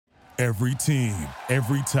Every team,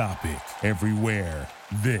 every topic, everywhere.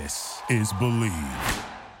 This is Believe.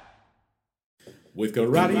 With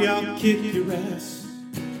karate, I'll kick your ass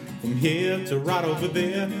from here to right over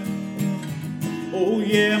there. Oh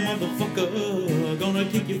yeah, motherfucker, gonna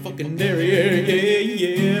kick your fucking derriere,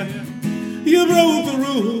 yeah. You broke the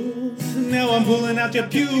rules, now I'm pulling out your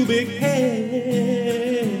pubic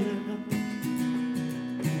hair.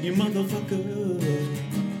 You motherfucker.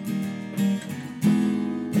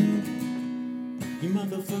 You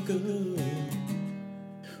motherfucker.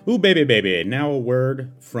 Ooh, baby. Now a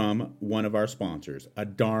word from one of our sponsors. A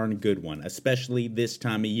darn good one, especially this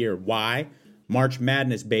time of year. Why? March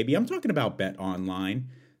Madness, baby. I'm talking about Bet Online.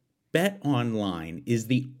 Bet Online is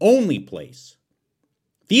the only place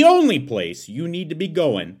you need to be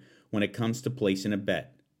going when it comes to placing a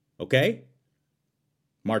bet. Okay?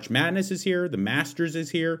 March Madness is here. The Masters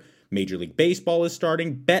is here. Major League Baseball is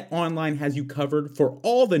starting. Bet Online has you covered for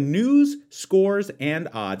all the news, scores, and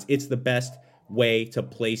odds. It's the best way to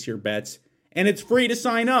place your bets, and it's free to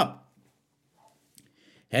sign up.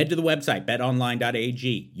 Head to the website,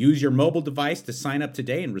 betonline.ag. Use your mobile device to sign up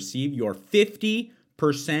today and receive your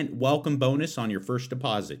 50% welcome bonus on your first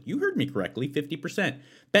deposit. You heard me correctly, 50%.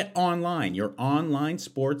 Bet Online, your online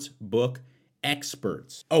sports book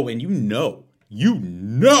experts. Oh, and you know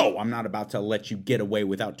I'm not about to let you get away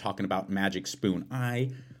without talking about Magic Spoon.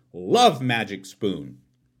 I love Magic Spoon.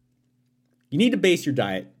 You need to base your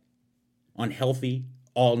diet on healthy,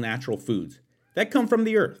 all-natural foods that come from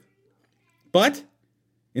the earth. But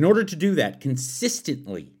in order to do that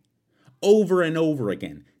consistently, over and over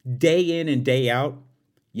again, day in and day out,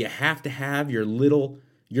 you have to have your little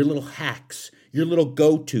hacks, your little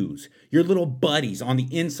go-tos, your little buddies on the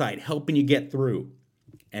inside helping you get through.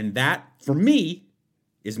 And that, for me,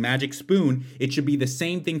 is Magic Spoon. It should be the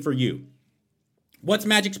same thing for you. What's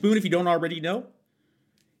Magic Spoon if you don't already know?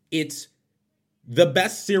 It's the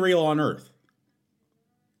best cereal on earth.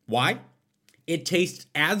 Why? It tastes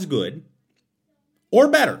as good or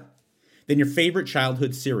better than your favorite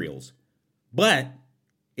childhood cereals. But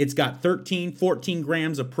it's got 13, 14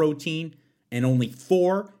 grams of protein and only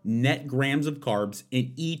 4 net grams of carbs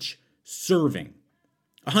in each serving.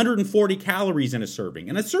 140 calories in a serving.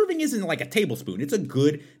 And a serving isn't like a tablespoon. It's a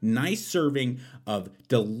good, nice serving of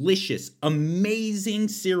delicious, amazing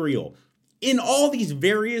cereal in all these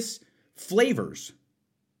various flavors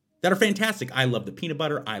that are fantastic. I love the peanut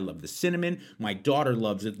butter. I love the cinnamon. My daughter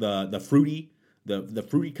loves it, the fruity, the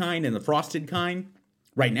fruity kind and the frosted kind.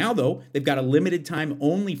 Right now, though, they've got a limited time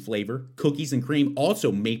only flavor, cookies and cream,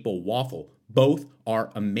 also maple waffle. Both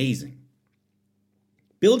are amazing.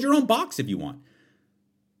 Build your own box if you want.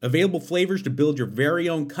 Available flavors to build your very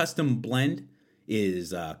own custom blend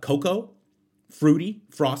is cocoa, fruity,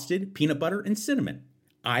 frosted, peanut butter, and cinnamon.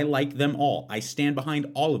 I like them all. I stand behind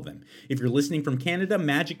all of them. If you're listening from Canada,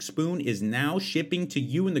 Magic Spoon is now shipping to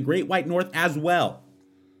you in the Great White North as well.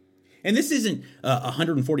 And this isn't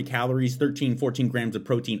 140 calories, 13, 14 grams of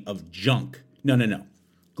protein of junk. No.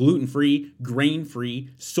 Gluten-free, grain-free,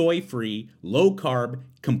 soy-free, low-carb,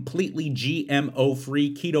 completely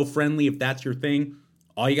GMO-free, keto-friendly if that's your thing.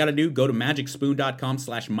 All you got to do, go to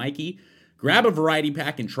magicspoon.com/Mikey, grab a variety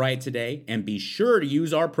pack and try it today, and be sure to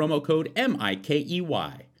use our promo code MIKEY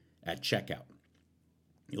at checkout.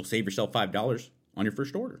 You'll save yourself $5 on your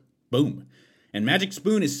first order. Boom. And Magic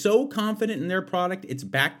Spoon is so confident in their product, it's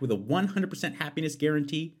backed with a 100% happiness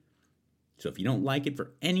guarantee. So if you don't like it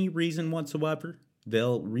for any reason whatsoever,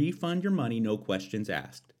 they'll refund your money, no questions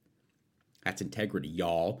asked. That's integrity,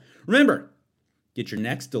 y'all. Remember, get your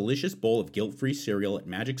next delicious bowl of guilt-free cereal at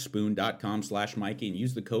magicspoon.com/Mikey and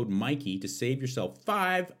use the code Mikey to save yourself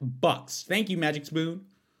 $5. Thank you, Magic Spoon,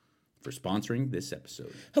 for sponsoring this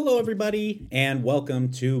episode. Hello, everybody, and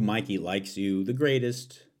welcome to Mikey Likes You, the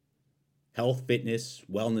greatest health, fitness,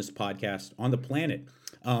 wellness podcast on the planet.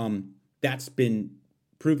 That's been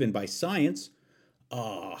proven by science.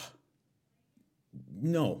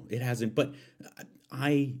 No, it hasn't, but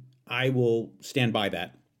I will stand by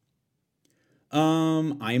that.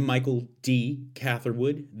 I am Michael D.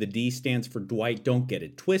 Catherwood. The D stands for Dwight. Don't get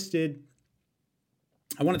it twisted.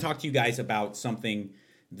 I want to talk to you guys about something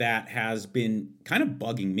that has been kind of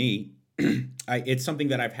bugging me. It's something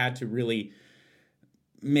that I've had to really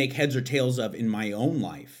make heads or tails of in my own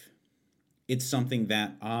life. It's something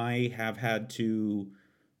that I have had to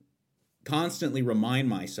constantly remind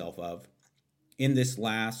myself of in this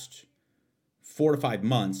last 4 to 5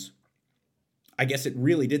 months. I guess it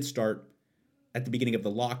really did start at the beginning of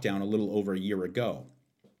the lockdown a little over a year ago.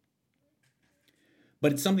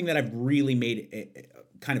 But it's something that I've really made a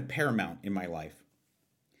kind of paramount in my life.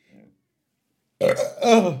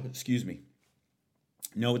 Excuse me.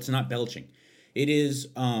 No, it's not belching. It is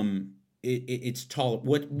what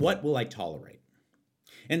will I tolerate?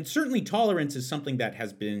 And certainly tolerance is something that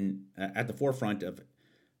has been at the forefront of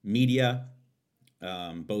media,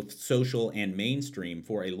 both social and mainstream,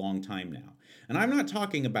 for a long time now. And I'm not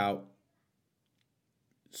talking about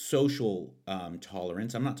social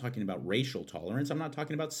tolerance. I'm not talking about racial tolerance. I'm not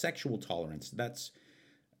talking about sexual tolerance.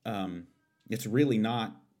 Um, it's really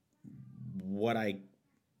not what I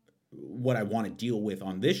want to deal with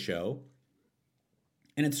on this show,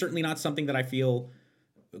 and it's certainly not something that I feel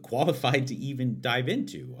qualified to even dive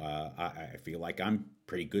into. I feel like I'm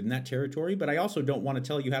pretty good in that territory, but I also don't want to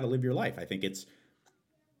tell you how to live your life. I think it's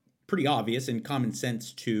pretty obvious and common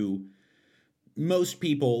sense to most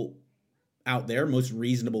people out there, most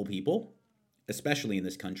reasonable people, especially in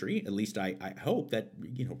this country. At least I hope that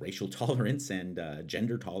racial tolerance and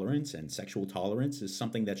gender tolerance and sexual tolerance is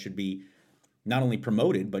something that should be not only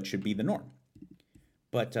promoted but should be the norm.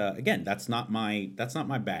 But again, that's not my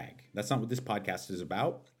bag. That's not what this podcast is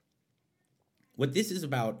about. What this is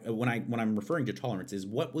about, when I'm referring to tolerance, is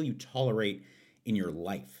what will you tolerate in your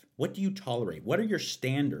life? What do you tolerate? What are your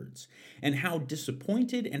standards? And how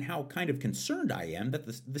disappointed and how kind of concerned I am that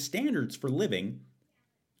the standards for living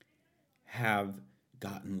have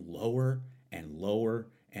gotten lower and lower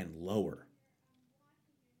and lower.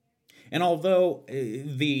 And although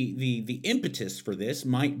the impetus for this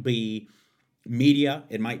might be media,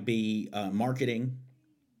 it might be marketing,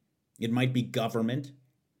 it might be government,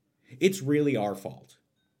 it's really our fault.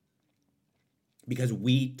 Because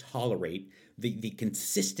we tolerate the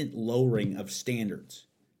consistent lowering of standards.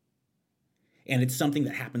 And it's something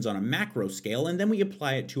that happens on a macro scale, and then we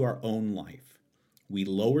apply it to our own life. We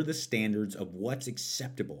lower the standards of what's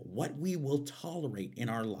acceptable, what we will tolerate in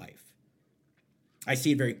our life. I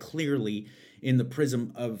see it very clearly in the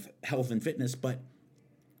prism of health and fitness, but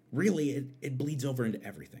really it bleeds over into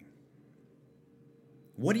everything.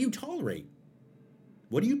 What do you tolerate?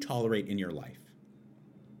 What do you tolerate in your life?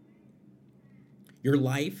 Your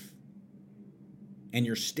life and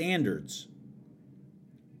your standards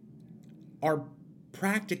are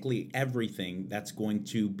practically everything that's going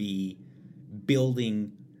to be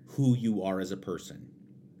building who you are as a person.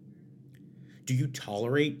 Do you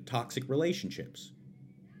tolerate toxic relationships?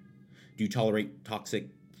 Do you tolerate toxic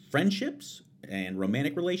friendships and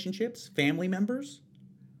romantic relationships, family members?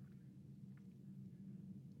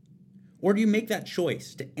 Or do you make that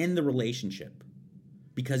choice to end the relationship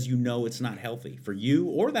because you know it's not healthy for you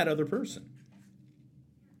or that other person?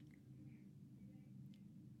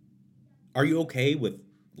 Are you okay with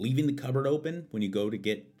leaving the cupboard open when you go to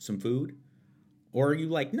get some food? Or are you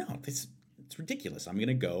like, no, it's ridiculous. I'm going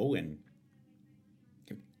to go and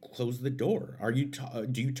close the door.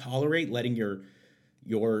 Do you tolerate letting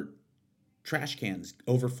your trash cans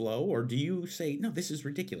overflow? Or do you say, no, this is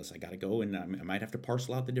ridiculous. I got to go and I might have to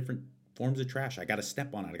parcel out the different forms of trash. I got to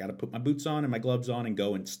step on it. I got to put my boots on and my gloves on and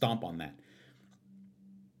go and stomp on that.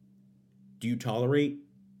 Do you tolerate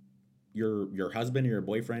your husband or your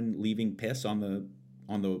boyfriend leaving piss on the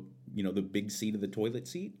the big seat of the toilet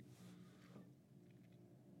seat?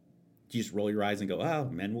 Do you just roll your eyes and go, oh,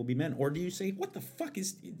 men will be men? Or do you say, what the fuck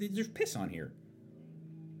there's piss on here?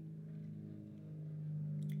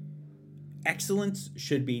 Excellence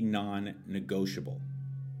should be non-negotiable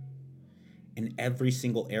in every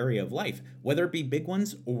single area of life, whether it be big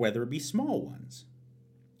ones or whether it be small ones.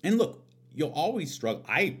 And look, you'll always struggle.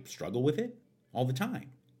 I struggle with it all the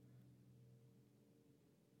time.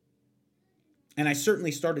 And I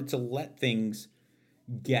certainly started to let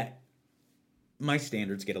my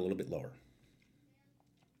standards get a little bit lower.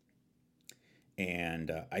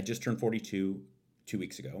 And I just turned 42 2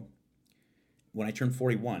 weeks ago. When I turned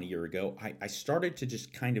 41 a year ago, I started to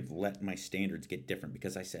just kind of let my standards get different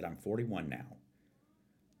because I said, I'm 41 now.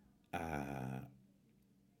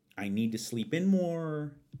 I need to sleep in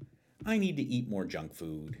more. I need to eat more junk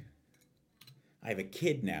food. I have a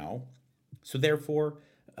kid now. So therefore,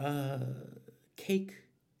 cake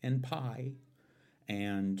and pie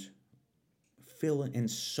and fill and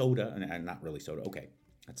soda, and not really soda. Okay,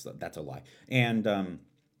 that's a lie. And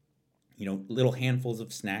little handfuls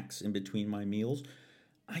of snacks in between my meals.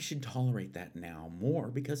 I should tolerate that now more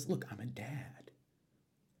because look, I'm a dad.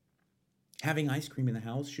 Having ice cream in the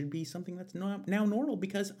house should be something that's now normal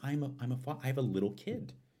because I have a little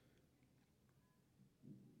kid.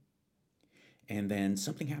 And then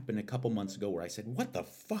something happened a couple months ago where I said, what the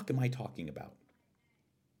fuck am I talking about?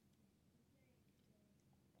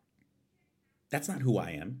 That's not who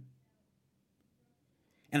I am.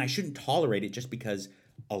 And I shouldn't tolerate it just because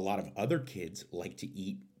a lot of other kids like to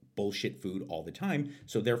eat bullshit food all the time.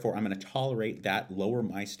 So therefore, I'm going to tolerate that, lower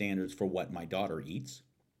my standards for what my daughter eats.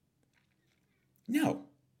 No.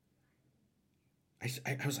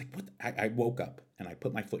 I was like, what? I woke up and I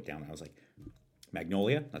put my foot down. And I was like,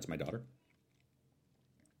 Magnolia, that's my daughter.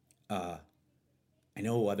 I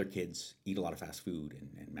know other kids eat a lot of fast food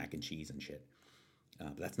and mac and cheese and shit.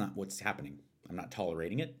 But that's not what's happening. I'm not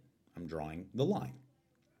tolerating it. I'm drawing the line.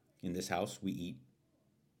 In this house, we eat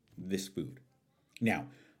this food. Now,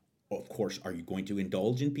 of course, are you going to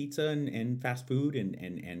indulge in pizza and fast food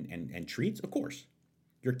and treats? Of course.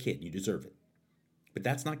 You're a kid. You deserve it. But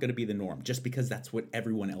that's not going to be the norm, just because that's what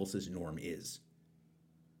everyone else's norm is.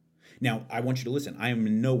 Now, I want you to listen. I am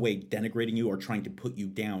in no way denigrating you or trying to put you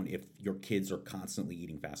down if your kids are constantly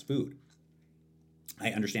eating fast food.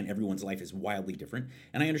 I understand everyone's life is wildly different.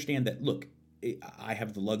 And I understand that, look, I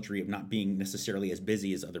have the luxury of not being necessarily as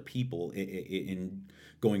busy as other people in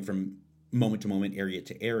going from moment to moment, area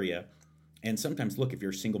to area. And sometimes, look, if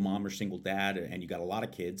you're a single mom or single dad and you got a lot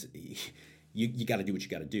of kids, you got to do what you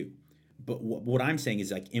got to do. But what I'm saying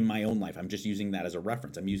is, like, in my own life, I'm just using that as a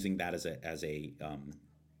reference. I'm using that as a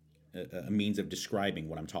means of describing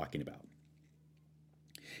what I'm talking about.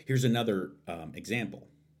 Here's another example.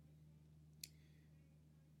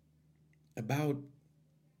 About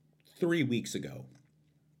 3 weeks ago,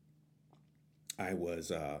 I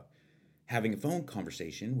was having a phone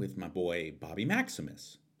conversation with my boy Bobby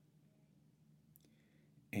Maximus.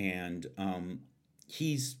 And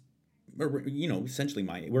he's, essentially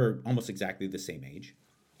we're almost exactly the same age.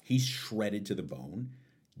 He's shredded to the bone,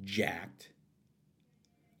 jacked,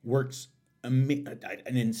 works an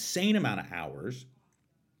insane amount of hours.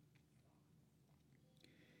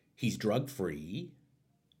 He's drug-free,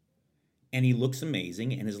 and he looks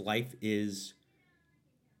amazing, and his life is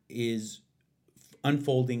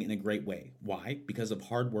unfolding in a great way. Why? Because of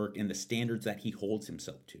hard work and the standards that he holds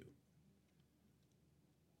himself to.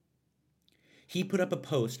 He put up a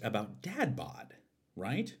post about dad bod,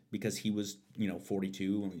 right? Because he was,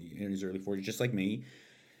 42, in his early 40s, just like me.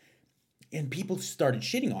 And people started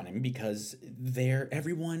shitting on him because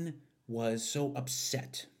everyone was so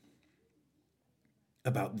upset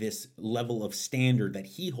about this level of standard that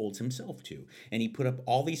he holds himself to. And he put up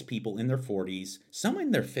all these people in their 40s, some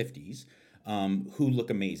in their 50s, who look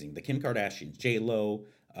amazing. The Kim Kardashians, J-Lo,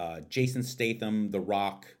 Jason Statham, The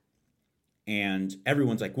Rock. And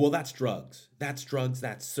everyone's like, well, that's drugs. That's drugs.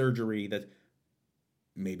 That's surgery.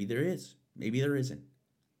 Maybe there is. Maybe there isn't.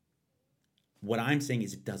 What I'm saying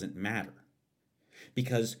is it doesn't matter.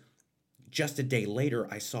 Because just a day later,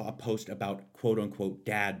 I saw a post about quote unquote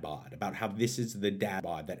dad bod, about how this is the dad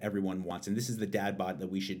bod that everyone wants. And this is the dad bod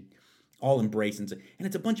that we should all embrace. And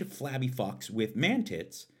it's a bunch of flabby fucks with man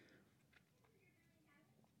tits.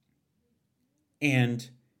 And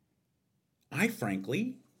I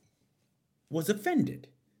frankly was offended.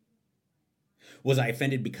 Was I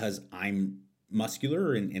offended because I'm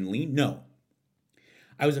muscular and lean? No.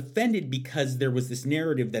 I was offended because there was this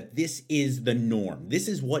narrative that this is the norm. This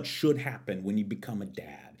is what should happen when you become a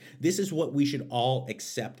dad. This is what we should all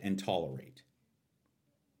accept and tolerate.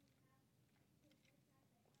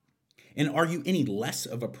 And are you any less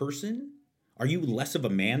of a person? Are you less of a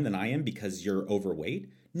man than I am because you're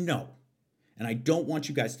overweight? No. And I don't want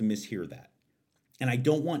you guys to mishear that. And I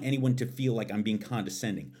don't want anyone to feel like I'm being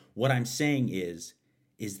condescending. What I'm saying is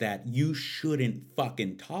that you shouldn't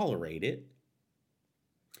fucking tolerate it.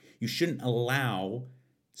 You shouldn't allow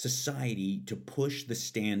society to push the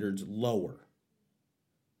standards lower.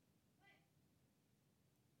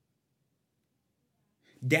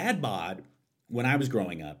 Dad bod, when I was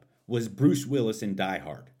growing up, was Bruce Willis in Die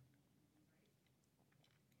Hard.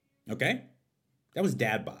 Okay? That was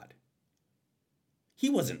dad bod.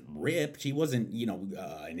 He wasn't ripped. He wasn't,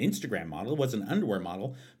 an Instagram model. He wasn't an underwear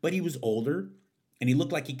model. But he was older, and he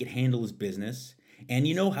looked like he could handle his business. And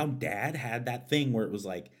you know how dad had that thing where it was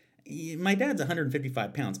like, my dad's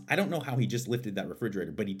 155 pounds. I don't know how he just lifted that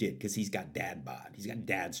refrigerator, but he did because he's got dad bod. He's got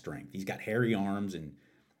dad strength. He's got hairy arms and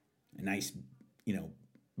a nice,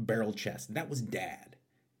 barrel chest. That was dad.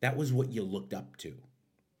 That was what you looked up to.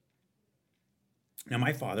 Now,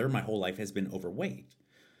 my father, my whole life, has been overweight.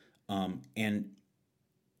 And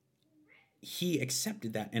he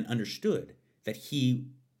accepted that and understood that he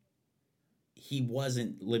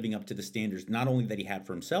wasn't living up to the standards, not only that he had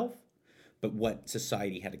for himself, but what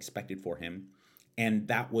society had expected for him.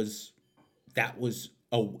 And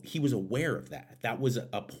he was aware of that. That was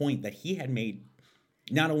a point that he had made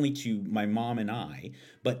not only to my mom and I,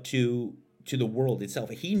 but to the world itself.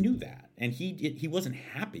 He knew that. And he wasn't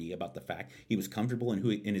happy about the fact he was comfortable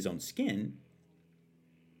in his own skin.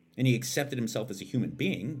 And he accepted himself as a human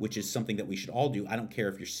being, which is something that we should all do. I don't care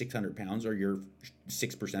if you're 600 pounds or you're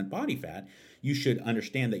 6% body fat. You should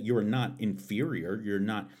understand that you're not inferior. You're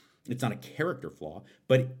not, it's not a character flaw.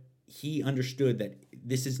 But he understood that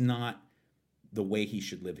this is not the way he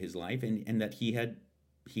should live his life, and that he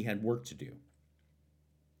had work to do.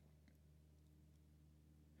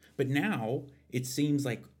 But now it seems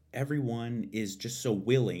like everyone is just so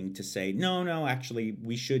willing to say, no, actually,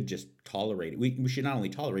 we should just tolerate it. We should not only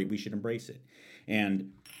tolerate it, we should embrace it.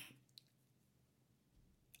 And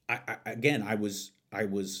I was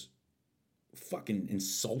fucking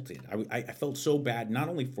insulted. I felt so bad, not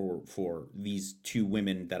only for these two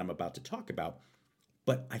women that I'm about to talk about,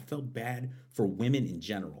 but I felt bad for women in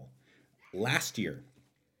general. Last year,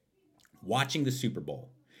 watching the Super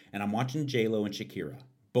Bowl, and I'm watching J-Lo and Shakira,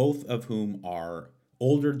 both of whom are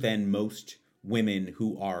older than most women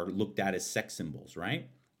who are looked at as sex symbols, right?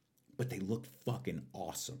 But they look fucking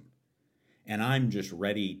awesome. And I'm just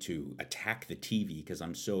ready to attack the TV because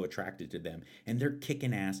I'm so attracted to them. And they're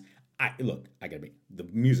kicking ass. I gotta be, the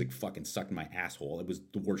music fucking sucked my asshole. It was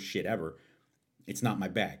the worst shit ever. It's not my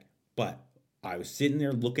bag. But I was sitting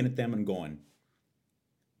there looking at them and going,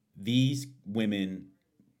 these women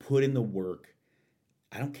put in the work.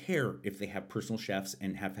 I don't care if they have personal chefs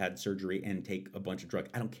and have had surgery and take a bunch of drugs.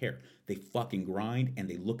 I don't care. They fucking grind and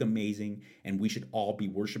they look amazing. And we should all be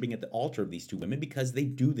worshiping at the altar of these two women because they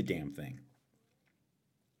do the damn thing.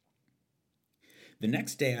 The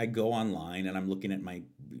next day I go online and I'm looking at my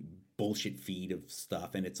bullshit feed of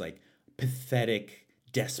stuff. And it's like pathetic,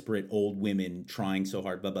 desperate old women trying so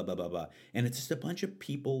hard, blah, blah, blah, blah, blah. And it's just a bunch of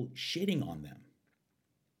people shitting on them.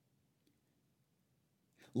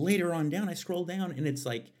 Later on down, I scroll down and it's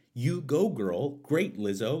like, you go, girl. Great,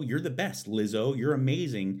 Lizzo. You're the best, Lizzo. You're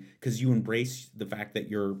amazing because you embrace the fact that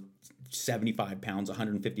you're 75 pounds,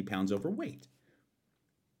 150 pounds overweight.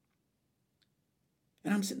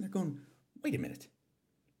 And I'm sitting there going, wait a minute.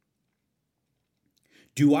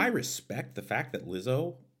 Do I respect the fact that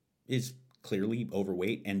Lizzo is clearly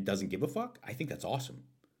overweight and doesn't give a fuck? I think that's awesome.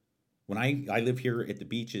 When I live here at the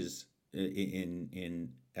beaches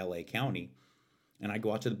in LA County, and I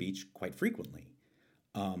go out to the beach quite frequently.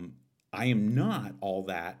 I am not all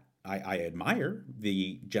that. I admire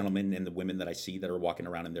the gentlemen and the women that I see that are walking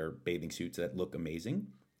around in their bathing suits that look amazing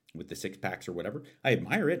with the six packs or whatever. I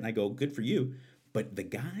admire it and I go, good for you. But the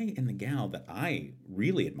guy and the gal that I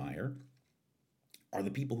really admire are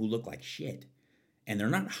the people who look like shit. And they're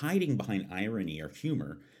not hiding behind irony or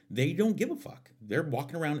humor. They don't give a fuck. They're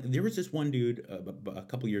walking around. There was this one dude a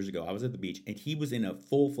couple years ago. I was at the beach, and he was in a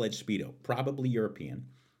full-fledged Speedo, probably European.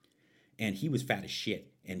 And he was fat as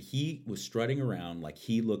shit. And he was strutting around like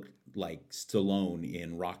he looked like Stallone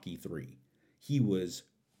in Rocky 3. He was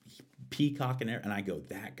peacocking there. And I go,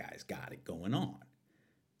 that guy's got it going on.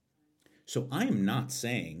 So I am not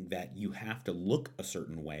saying that you have to look a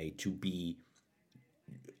certain way to be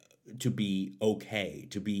okay,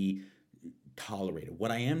 to be tolerated.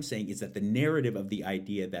 What I am saying is that the narrative of the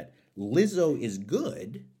idea that Lizzo is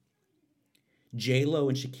good, J-Lo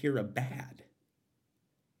and Shakira bad,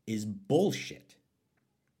 is bullshit.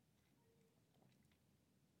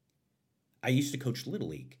 I used to coach Little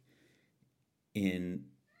League in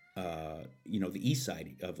the east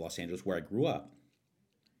side of Los Angeles where I grew up.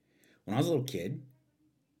 When I was a little kid,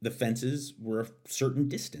 the fences were a certain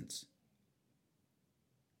distance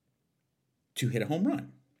to hit a home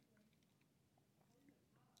run.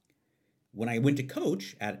 When I went to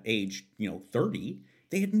coach at age, 30,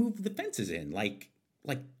 they had moved the fences in like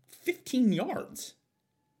 15 yards.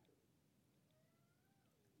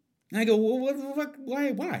 And I go, well, what the fuck?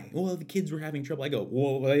 Why? Well, the kids were having trouble. I go,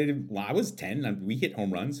 well, I was 10. We hit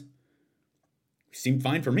home runs. Seemed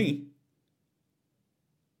fine for me.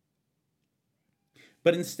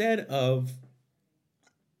 But instead of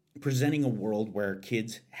presenting a world where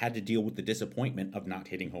kids had to deal with the disappointment of not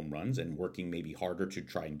hitting home runs and working maybe harder to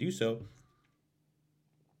try and do so,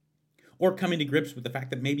 or coming to grips with the fact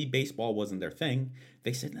that maybe baseball wasn't their thing,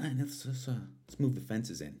 they said, let's move the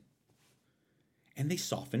fences in. And they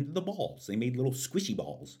softened the balls. They made little squishy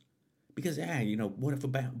balls. Because, what if a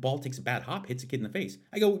ball takes a bad hop, hits a kid in the face?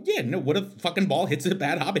 I go, yeah, no, what if a fucking ball hits a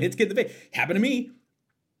bad hop and hits a kid in the face? Happened to me.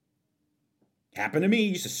 Happened to me. He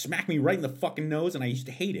used to smack me right in the fucking nose, and I used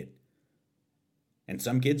to hate it. And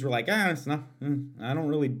some kids were like, it's not, I don't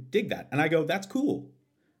really dig that. And I go, that's cool.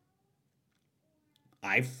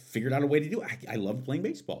 I figured out a way to do it. I loved playing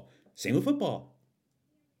baseball. Same with football.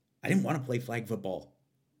 I didn't want to play flag football.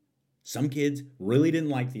 Some kids really didn't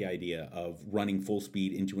like the idea of running full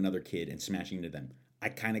speed into another kid and smashing into them. I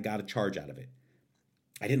kind of got a charge out of it.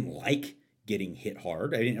 I didn't like getting hit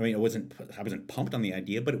hard. I wasn't pumped on the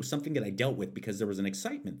idea, but it was something that I dealt with because there was an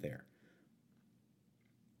excitement there.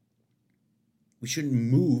 We shouldn't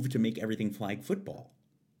move to make everything flag football.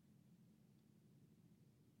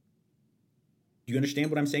 Do you understand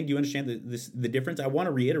what I'm saying? Do you understand the difference? I want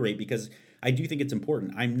to reiterate because I do think it's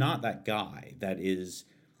important. I'm not that guy that is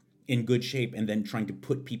in good shape and then trying to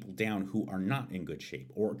put people down who are not in good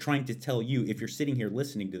shape, or trying to tell you, if you're sitting here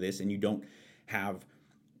listening to this and you don't have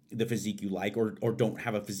the physique you like, or don't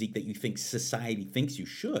have a physique that you think society thinks you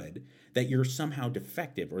should, that you're somehow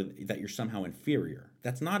defective or that you're somehow inferior.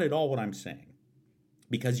 That's not at all what I'm saying,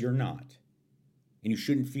 because you're not, and you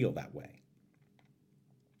shouldn't feel that way.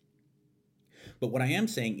 But what I am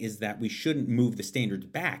saying is that we shouldn't move the standards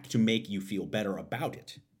back to make you feel better about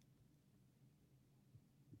it.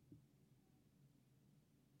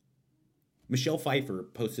 Michelle Pfeiffer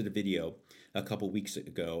posted a video a couple weeks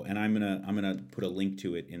ago, and I'm gonna put a link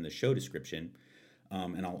to it in the show description,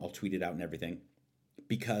 and I'll tweet it out and everything,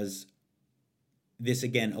 because this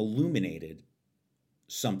again illuminated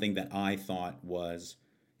something that I thought was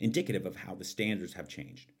indicative of how the standards have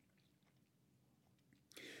changed.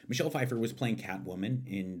 Michelle Pfeiffer was playing Catwoman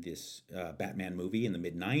in this Batman movie in the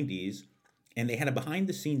mid-90s, and they had a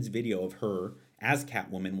behind-the-scenes video of her as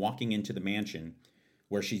Catwoman walking into the mansion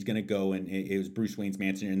where she's going to go, and it was Bruce Wayne's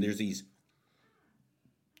mansion, and there's these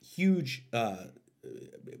huge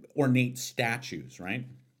ornate statues, right?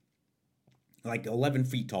 Like 11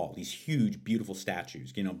 feet tall, these huge, beautiful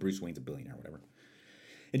statues. You know, Bruce Wayne's a billionaire, whatever.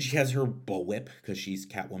 And she has her bullwhip because she's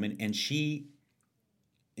Catwoman, and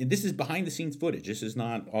this is behind the scenes footage. This is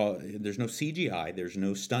not, there's no CGI, there's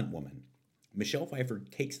no stunt woman. Michelle Pfeiffer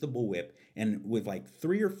takes the bullwhip, and with like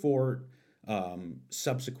 3 or 4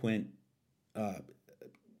 subsequent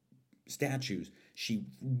statues, she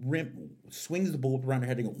swings the bullwhip around her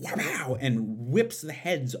head and goes, wow, and whips the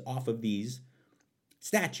heads off of these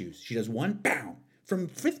statues. She does one, boom, from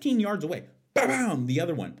 15 yards away, boom, the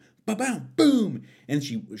other one, boom, boom, and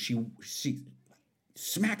she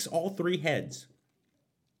smacks all 3 heads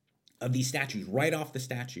of these statues right off the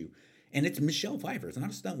statue. And it's Michelle Pfeiffer. It's not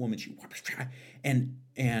a stunt woman.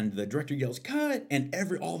 And the director yells, "Cut!" And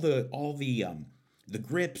all the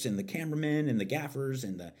grips and the cameramen and the gaffers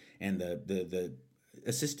and the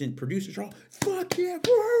assistant producers are all, "Fuck yeah,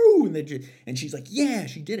 woo!" And she's like, "Yeah,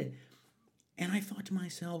 she did it." And I thought to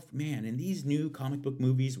myself, man, in these new comic book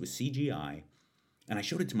movies with CGI, and I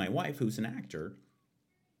showed it to my wife, who's an actor.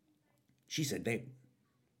 She said they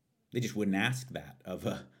just wouldn't ask that of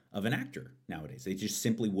an actor nowadays. They just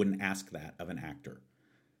simply wouldn't ask that of an actor.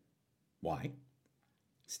 Why?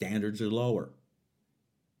 Standards are lower.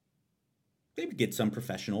 They would get some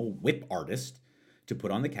professional whip artist to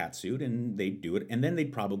put on the catsuit, and they'd do it, and then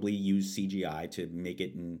they'd probably use CGI to make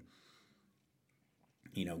it, and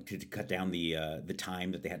to cut down the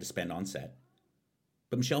time that they had to spend on set.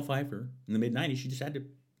 But Michelle Pfeiffer in the mid-90s, she said,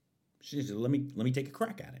 let me take a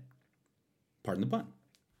crack at it. Pardon the pun.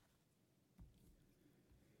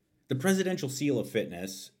 The Presidential Seal of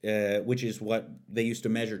Fitness, which is what they used to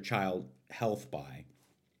measure child health by,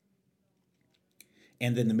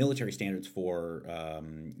 and then the military standards for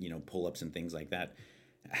pull-ups and things like that,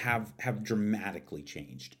 have dramatically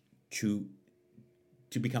changed to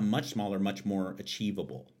become much smaller, much more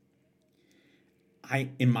achievable.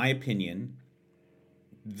 In my opinion,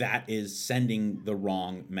 that is sending the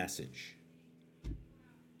wrong message.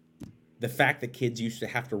 The fact that kids used to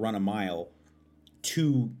have to run a mile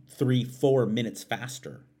 2, 3, 4 minutes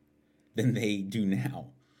faster than they do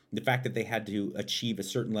now. The fact that they had to achieve a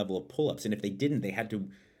certain level of pull-ups, and if they didn't, they had to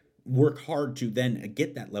work hard to then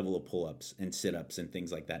get that level of pull-ups and sit-ups and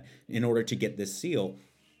things like that in order to get this seal.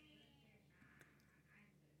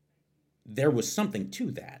 There was something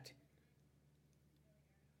to that.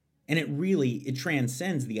 And it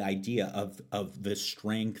transcends the idea of the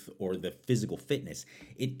strength or the physical fitness.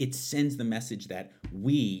 It sends the message that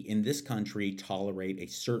we in this country tolerate a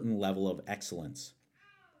certain level of excellence.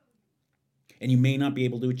 And you may not be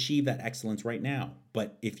able to achieve that excellence right now,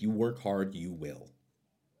 but if you work hard, you will.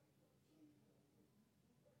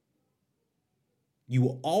 You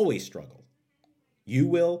will always struggle. You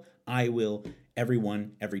will, I will,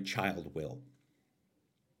 everyone, every child will.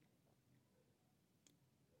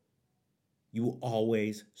 You will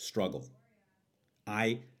always struggle.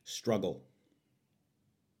 I struggle.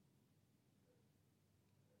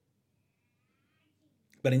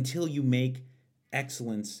 But until you make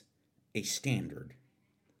excellence a standard,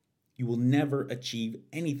 you will never achieve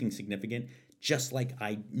anything significant, just like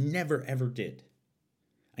I never ever did.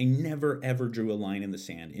 I never ever drew a line in the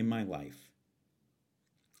sand in my life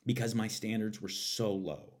because my standards were so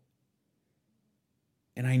low.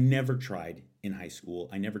 And I never tried in high school.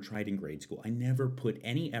 I never tried in grade school. I never put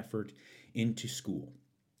any effort into school.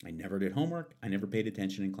 I never did homework. I never paid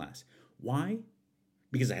attention in class. Why?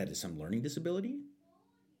 Because I had some learning disability?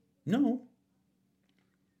 No.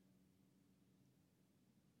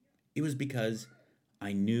 It was because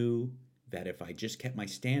I knew that if I just kept my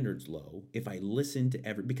standards low, if I listened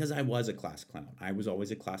to because I was a class clown. I was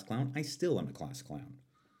always a class clown. I still am a class clown.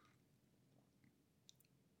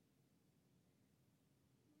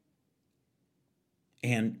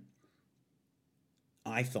 And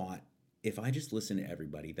I thought, if I just listen to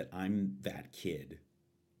everybody, that I'm that kid.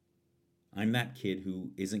 I'm that kid who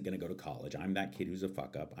isn't going to go to college. I'm that kid who's a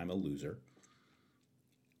fuck up. I'm a loser.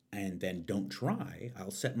 And then don't try. I'll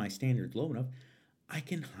set my standards low enough. I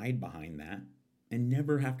can hide behind that and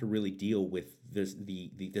never have to really deal with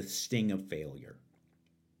the sting of failure.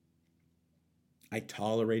 I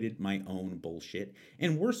tolerated my own bullshit.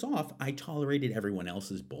 And worse off, I tolerated everyone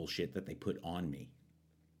else's bullshit that they put on me.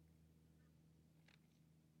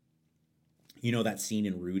 You know that scene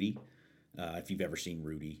in Rudy, if you've ever seen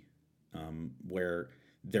Rudy, where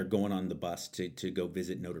they're going on the bus to go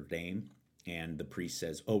visit Notre Dame, and the priest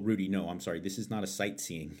says, "Oh, Rudy, no, I'm sorry, this is not a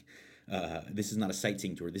sightseeing. This is not a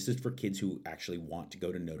sightseeing tour. This is for kids who actually want to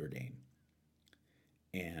go to Notre Dame."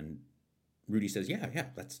 And Rudy says, "Yeah,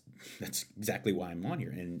 that's exactly why I'm on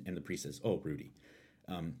here." And the priest says, "Oh, Rudy,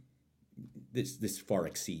 this far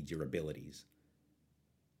exceeds your abilities."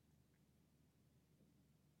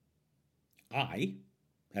 I,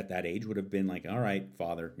 at that age, would have been like, "All right,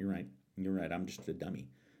 Father, you're right, I'm just a dummy."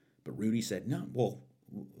 But Rudy said, "No, well,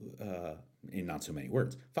 in not so many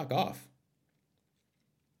words, fuck off."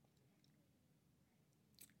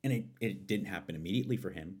 And it didn't happen immediately for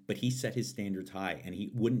him, but he set his standards high, and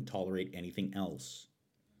he wouldn't tolerate anything else.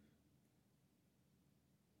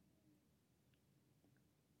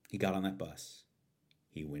 He got on that bus.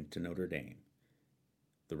 He went to Notre Dame.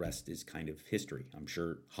 The rest is kind of history. I'm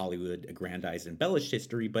sure Hollywood aggrandized and embellished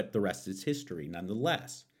history, but the rest is history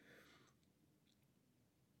nonetheless.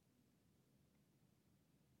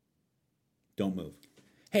 Don't move.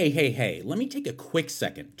 Hey, let me take a quick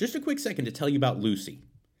second, just a quick second, to tell you about Lucy.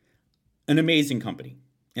 An amazing company.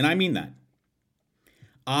 And I mean that.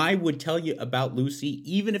 I would tell you about Lucy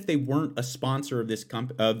even if they weren't a sponsor of this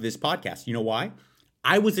podcast. You know why?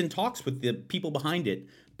 I was in talks with the people behind it,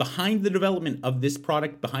 behind the development of this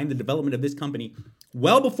product, behind the development of this company,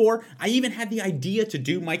 well before I even had the idea to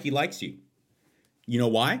do Mikey Likes You. You know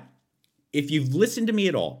why? If you've listened to me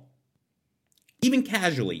at all, even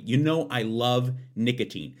casually, you know I love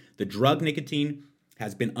nicotine. The drug nicotine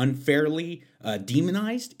has been unfairly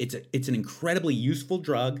demonized. It's an incredibly useful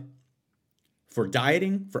drug for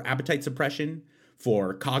dieting, for appetite suppression,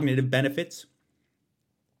 for cognitive benefits.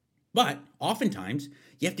 But oftentimes,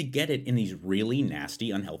 you have to get it in these really nasty,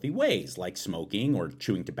 unhealthy ways, like smoking or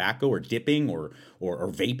chewing tobacco or dipping or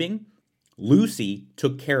vaping. Lucy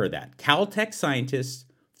took care of that. Caltech scientists,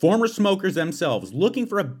 former smokers themselves, looking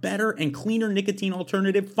for a better and cleaner nicotine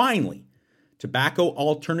alternative, finally. Tobacco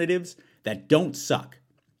alternatives that don't suck.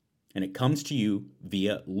 And it comes to you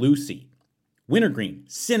via Lucy. Wintergreen,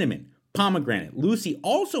 cinnamon, pomegranate. Lucy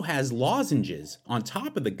also has lozenges on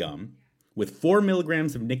top of the gum with 4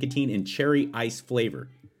 milligrams of nicotine in cherry ice flavor.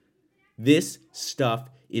 This stuff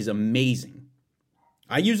is amazing.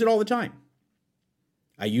 I use it all the time.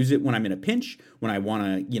 I use it when I'm in a pinch, when I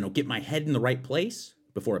want to, get my head in the right place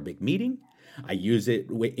before a big meeting. I use it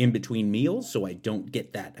in between meals so I don't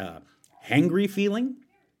get that hangry feeling.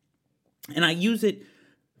 And I use it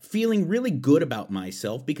feeling really good about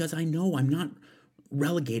myself because I know I'm not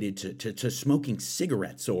relegated to smoking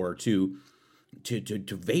cigarettes or to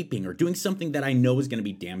vaping or doing something that I know is going to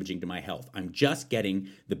be damaging to my health. I'm just getting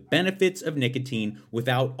the benefits of nicotine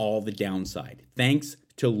without all the downside, thanks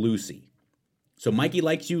to Lucy. So Mikey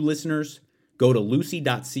Likes You listeners, go to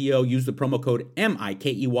lucy.co, use the promo code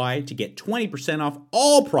MIKEY to get 20% off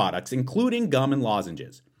all products, including gum and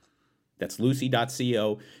lozenges. That's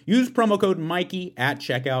lucy.co. Use promo code Mikey at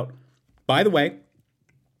checkout. By the way,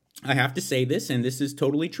 I have to say this, and this is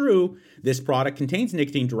totally true. This product contains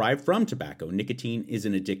nicotine derived from tobacco. Nicotine is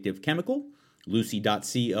an addictive chemical.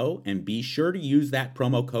 Lucy.co, and be sure to use that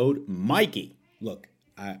promo code Mikey. Look,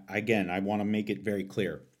 I want to make it very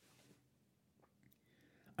clear.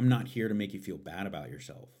 I'm not here to make you feel bad about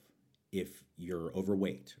yourself if you're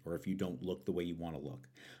overweight or if you don't look the way you want to look.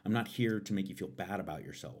 I'm not here to make you feel bad about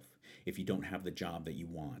yourself if you don't have the job that you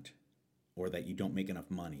want or that you don't make enough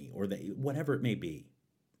money or that whatever it may be.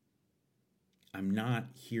 I'm not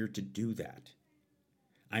here to do that.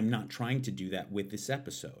 I'm not trying to do that with this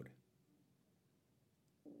episode.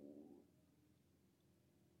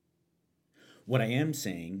 What I am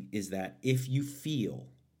saying is that if you feel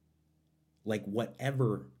like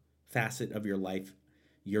whatever facet of your life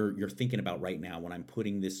you're thinking about right now when I'm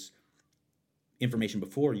putting this information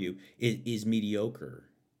before you is mediocre,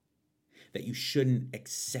 that you shouldn't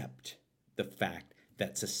accept the fact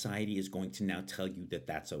that society is going to now tell you that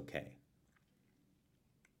that's okay.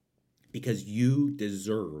 Because you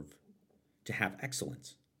deserve to have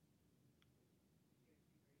excellence.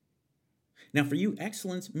 Now, for you,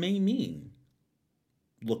 excellence may mean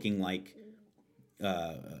looking like,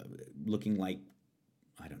 uh, looking like,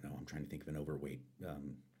 I don't know. I'm trying to think of an overweight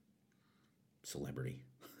celebrity.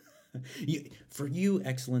 For you,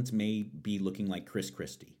 excellence may be looking like Chris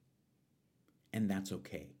Christie, and that's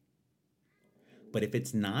okay. But if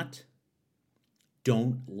it's not,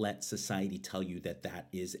 don't let society tell you that that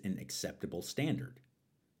is an acceptable standard.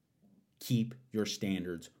 Keep your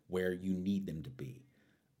standards where you need them to be,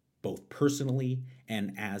 both personally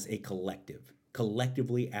and as a collective.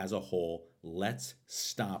 Collectively, as a whole, let's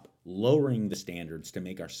stop lowering the standards to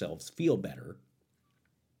make ourselves feel better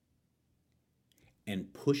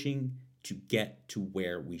and pushing to get to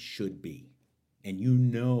where we should be. And you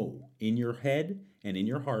know in your head and in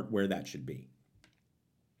your heart where that should be.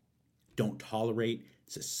 Don't tolerate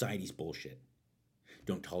society's bullshit.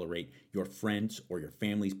 Don't tolerate your friends or your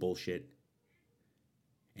family's bullshit.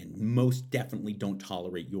 And most definitely don't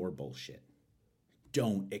tolerate your bullshit.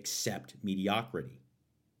 Don't accept mediocrity.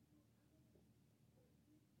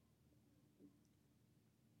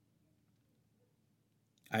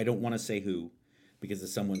 I don't want to say who,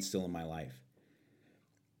 because someone's still in my life,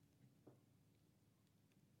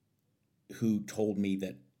 who told me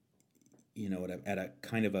that, at a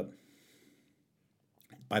kind of a,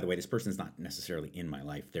 by the way, this person's not necessarily in my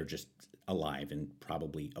life. They're just alive and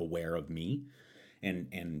probably aware of me.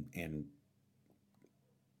 And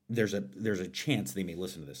there's a chance they may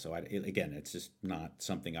listen to this. So again, it's just not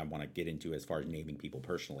something I want to get into as far as naming people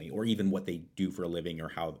personally, or even what they do for a living, or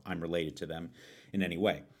how I'm related to them in any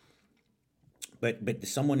way. But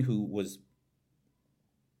someone who was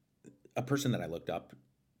a person that I looked up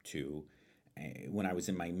to when I was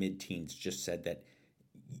in my mid-teens just said that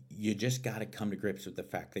you just got to come to grips with the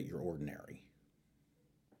fact that you're ordinary.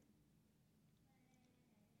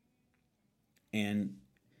 And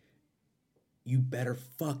you better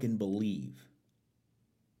fucking believe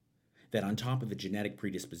that on top of the genetic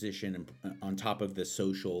predisposition and on top of the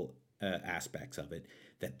social aspects of it,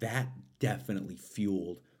 that definitely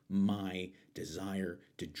fueled my desire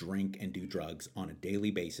to drink and do drugs on a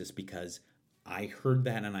daily basis, because I heard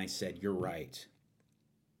that and I said, you're right.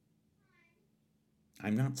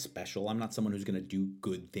 I'm not special. I'm not someone who's going to do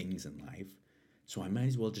good things in life. So I might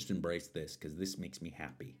as well just embrace this because this makes me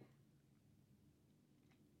happy.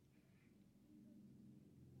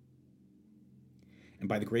 And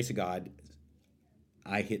by the grace of God,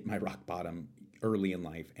 I hit my rock bottom early in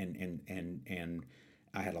life, and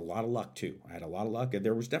I had a lot of luck too. I had a lot of luck.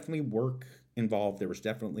 There was definitely work involved. There was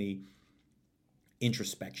definitely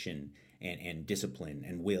introspection and discipline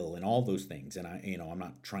and will and all those things. And I'm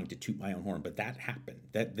not trying to toot my own horn, but that happened.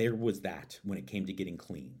 That there was that when it came to getting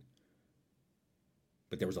clean.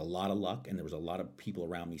 But there was a lot of luck, and there was a lot of people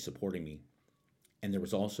around me supporting me. And there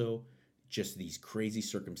was also just these crazy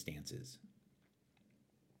circumstances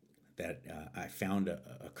that I found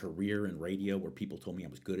a career in radio where people told me I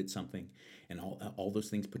was good at something, and all those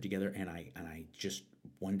things put together. And I just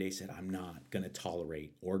one day said, I'm not going to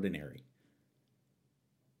tolerate ordinary.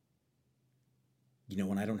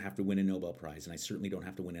 When I don't have to win a Nobel Prize, and I certainly don't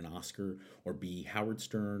have to win an Oscar or be Howard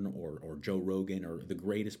Stern or Joe Rogan or the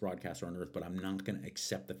greatest broadcaster on earth, but I'm not going to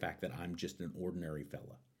accept the fact that I'm just an ordinary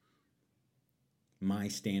fella. My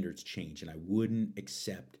standards change, and I wouldn't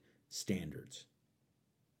accept standards.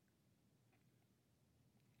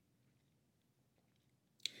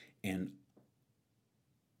 And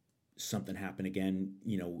something happened again,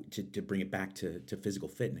 to bring it back to physical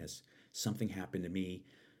fitness. Something happened to me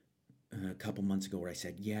a couple months ago where I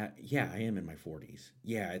said, yeah, I am in my 40s.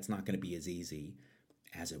 Yeah, it's not going to be as easy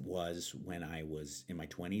as it was when I was in my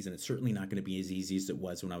 20s, and it's certainly not going to be as easy as it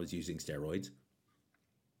was when I was using steroids.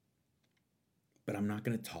 But I'm not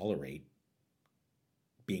going to tolerate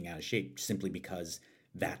being out of shape simply because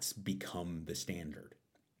that's become the standard.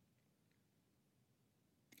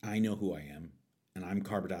 I know who I am, and I'm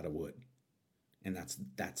carved out of wood. And that's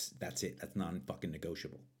it. That's non-fucking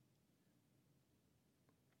negotiable.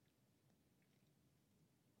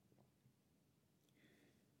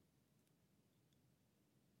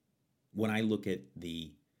 When I look at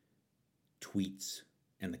the tweets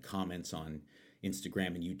and the comments on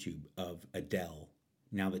Instagram and YouTube of Adele,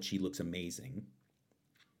 now that she looks amazing,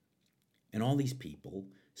 and all these people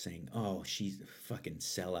saying, oh, she's a fucking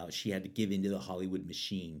sellout. She had to give into the Hollywood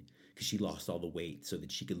machine because she lost all the weight so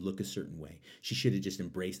that she could look a certain way. She should have just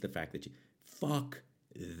embraced the fact that fuck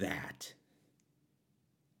that.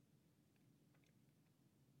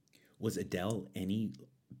 Was Adele any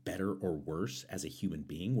better or worse as a human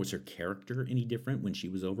being? Was her character any different when she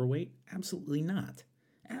was overweight? Absolutely not.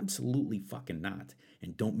 Absolutely fucking not.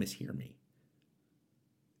 And don't mishear me.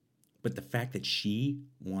 But the fact that she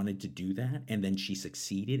wanted to do that and then she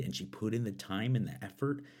succeeded and she put in the time and the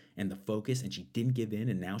effort and the focus and she didn't give in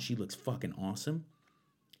and now she looks fucking awesome,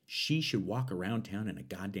 she should walk around town in a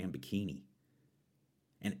goddamn bikini.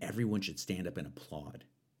 And everyone should stand up and applaud.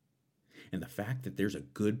 And the fact that there's a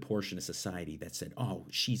good portion of society that said, oh,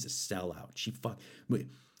 she's a sellout.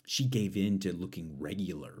 She gave in to looking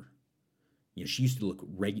regular. You know, she used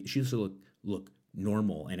to look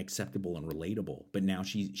normal and acceptable and relatable, but now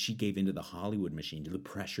she gave into the Hollywood machine, to the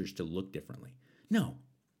pressures to look differently. No.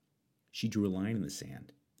 She drew a line in the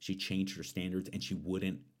sand. She changed her standards and she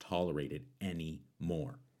wouldn't tolerate it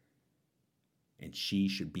anymore. And she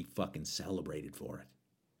should be fucking celebrated for it.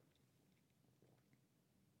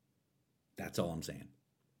 That's all I'm saying.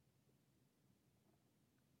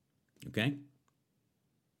 Okay?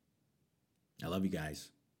 I love you guys.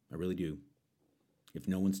 I really do. If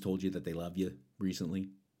no one's told you that they love you recently,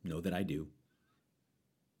 know that I do.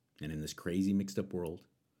 And in this crazy mixed up world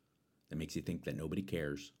that makes you think that nobody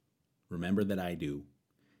cares, remember that I do.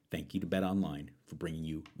 Thank you to Bet Online for bringing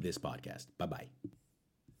you this podcast. Bye-bye.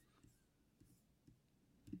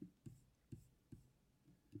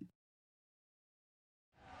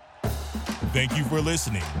 Thank you for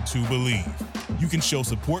listening to Believe. You can show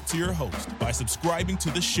support to your host by subscribing to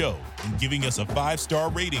the show and giving us a 5-star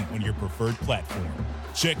rating on your preferred platform.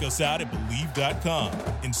 Check us out at Believe.com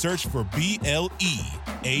and search for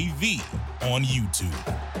BLEAV on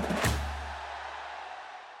YouTube.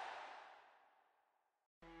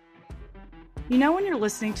 You know when you're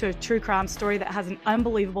listening to a true crime story that has an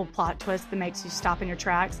unbelievable plot twist that makes you stop in your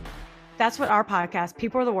tracks? That's what our podcast,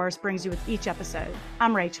 People Are the Worst, brings you with each episode.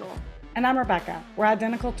 I'm Rachel. And I'm Rebecca. We're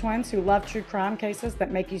identical twins who love true crime cases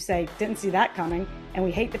that make you say, didn't see that coming, and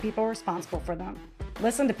we hate the people responsible for them.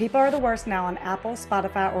 Listen to People Are the Worst now on Apple,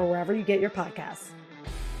 Spotify, or wherever you get your podcasts.